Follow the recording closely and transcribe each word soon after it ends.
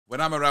When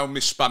I'm around my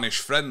Spanish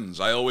friends,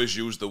 I always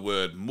use the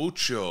word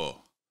mucho.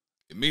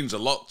 It means a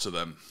lot to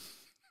them.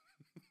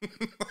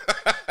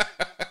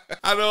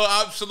 I know,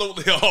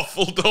 absolutely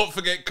awful. Don't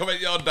forget, comment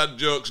your dad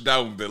jokes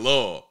down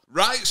below.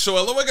 Right, so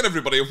hello again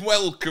everybody and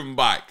welcome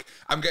back.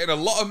 I'm getting a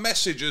lot of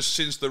messages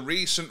since the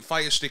recent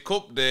Firestick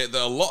update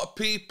that a lot of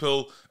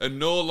people are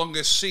no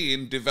longer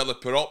seeing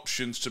developer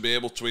options to be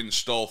able to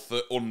install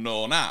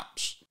unknown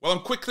apps. Well,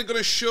 I'm quickly going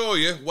to show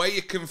you where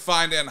you can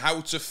find it and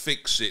how to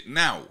fix it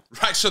now.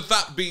 Right, so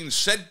that being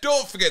said,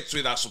 don't forget to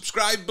hit that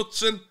subscribe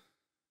button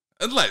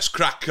and let's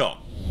crack on.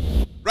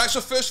 Right, so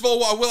first of all,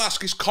 what I will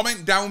ask is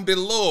comment down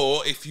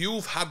below if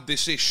you've had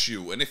this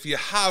issue, and if you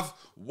have,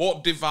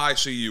 what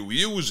device are you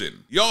using?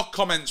 Your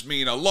comments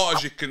mean a lot.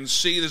 As you can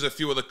see, there's a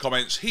few other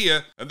comments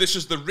here, and this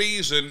is the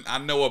reason I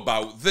know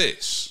about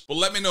this. But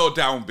let me know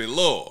down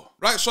below.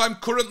 Right, so I'm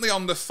currently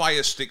on the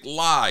Firestick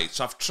Lite.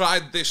 I've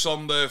tried this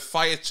on the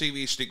Fire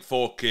TV Stick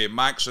 4K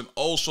Max and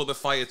also the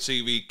Fire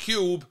TV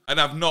Cube, and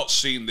I've not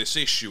seen this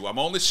issue. I'm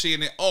only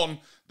seeing it on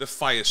the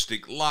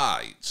Firestick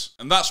Lite.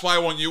 And that's why I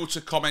want you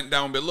to comment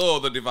down below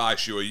the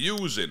device you are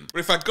using. But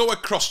if I go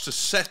across to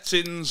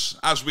settings,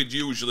 as we'd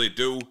usually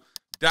do,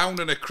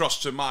 down and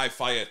across to my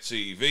Fire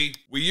TV,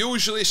 we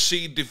usually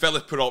see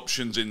developer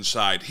options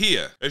inside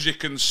here. As you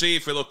can see,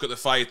 if we look at the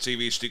Fire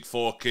TV Stick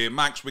 4K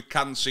Max, we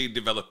can see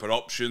developer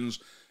options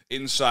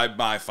inside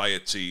my Fire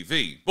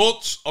TV.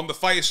 But on the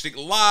Firestick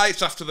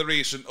Lite, after the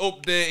recent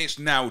update, it's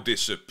now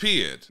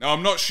disappeared. Now,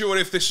 I'm not sure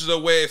if this is a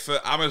way for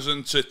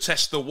Amazon to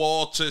test the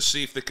water,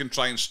 see if they can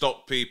try and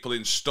stop people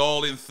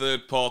installing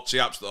third-party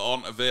apps that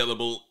aren't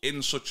available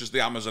in such as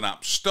the Amazon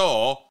App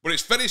Store. But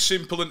it's very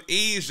simple and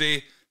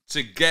easy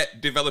to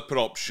get developer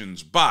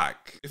options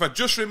back. If I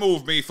just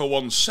remove me for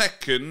 1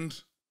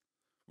 second,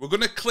 we're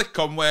going to click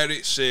on where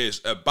it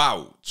says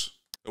About.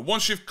 And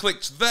once you've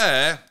clicked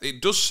there,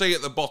 it does say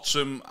at the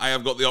bottom, I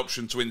have got the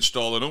option to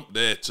install an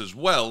update as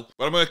well.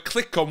 But I'm going to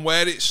click on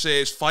where it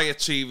says Fire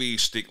TV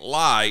Stick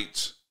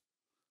Lite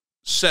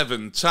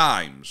 7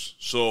 times.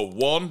 So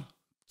 1,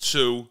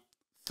 2,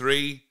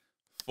 3,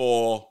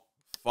 4,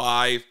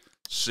 5,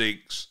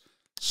 6,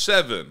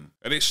 7.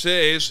 And it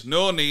says,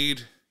 no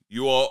need,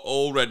 you are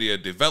already a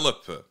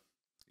developer.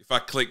 If I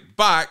click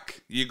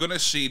back, you're going to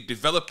see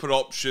developer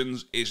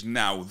options is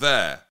now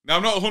there. Now,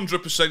 I'm not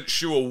 100%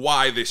 sure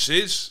why this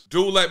is.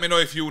 Do let me know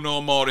if you know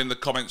more in the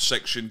comments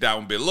section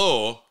down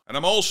below. And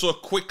I'm also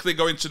quickly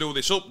going to do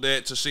this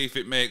update to see if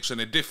it makes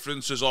any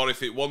differences or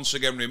if it once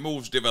again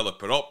removes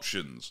developer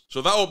options.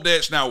 So that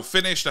update's now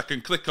finished. I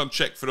can click on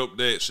check for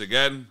updates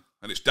again,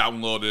 and it's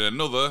downloading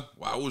another.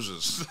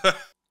 Wowzers.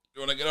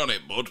 You want to get on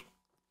it, bud?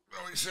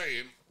 What are you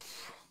saying?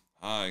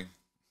 Hi.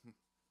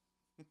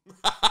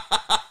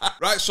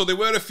 Right, so there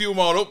were a few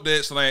more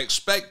updates than I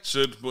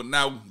expected, but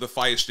now the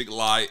Firestick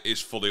Lite is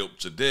fully up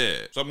to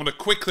date. So I'm going to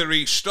quickly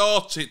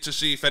restart it to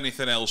see if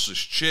anything else has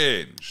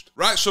changed.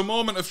 Right, so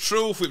moment of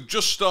truth, we've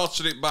just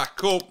started it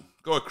back up.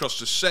 Go across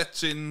to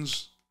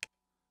settings,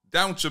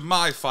 down to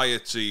my Fire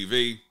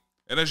TV,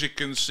 and as you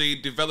can see,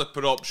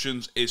 developer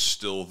options is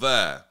still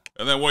there.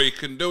 And then what you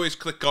can do is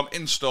click on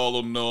install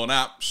unknown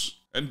apps,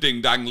 and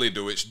ding-dangly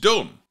do, it's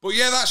done. But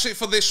yeah, that's it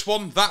for this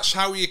one. That's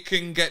how you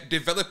can get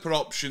developer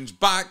options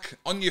back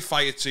on your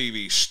Fire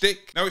TV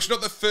Stick. Now, it's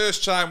not the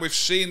first time we've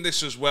seen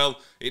this as well.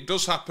 It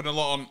does happen a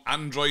lot on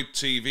Android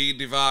TV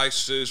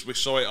devices. We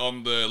saw it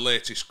on the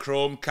latest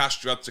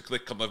Chromecast. You had to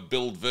click on the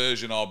build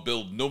version or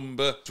build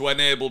number to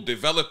enable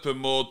developer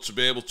mode to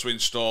be able to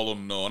install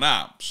unknown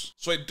apps.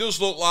 So it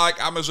does look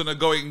like Amazon are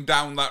going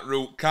down that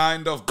route,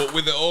 kind of, but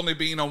with it only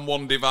being on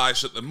one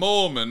device at the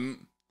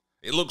moment,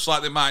 it looks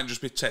like they might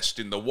just be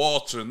testing the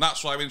water, and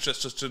that's why I'm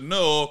interested to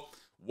know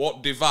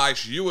what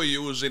device you are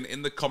using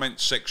in the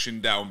comments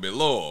section down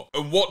below.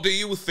 And what do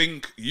you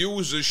think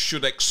users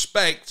should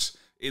expect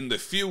in the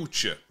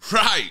future?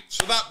 Right,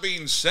 so that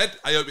being said,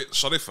 I hope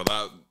sorry for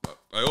that.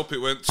 I hope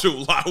it went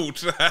too loud.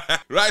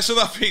 Right, so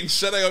that being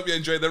said, I hope you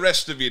enjoy the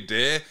rest of your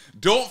day.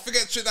 Don't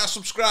forget to hit that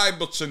subscribe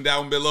button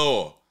down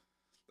below.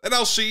 And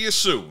I'll see you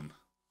soon.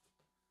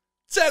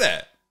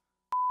 Ta-da!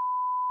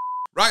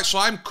 Right, so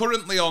I'm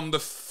currently on the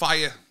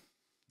Fire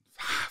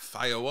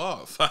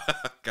what?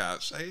 I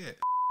can't say it.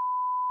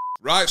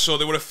 Right, so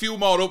there were a few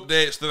more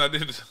updates than I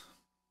did.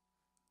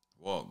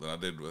 What? Than I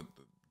did.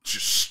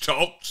 Just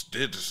stopped,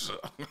 did.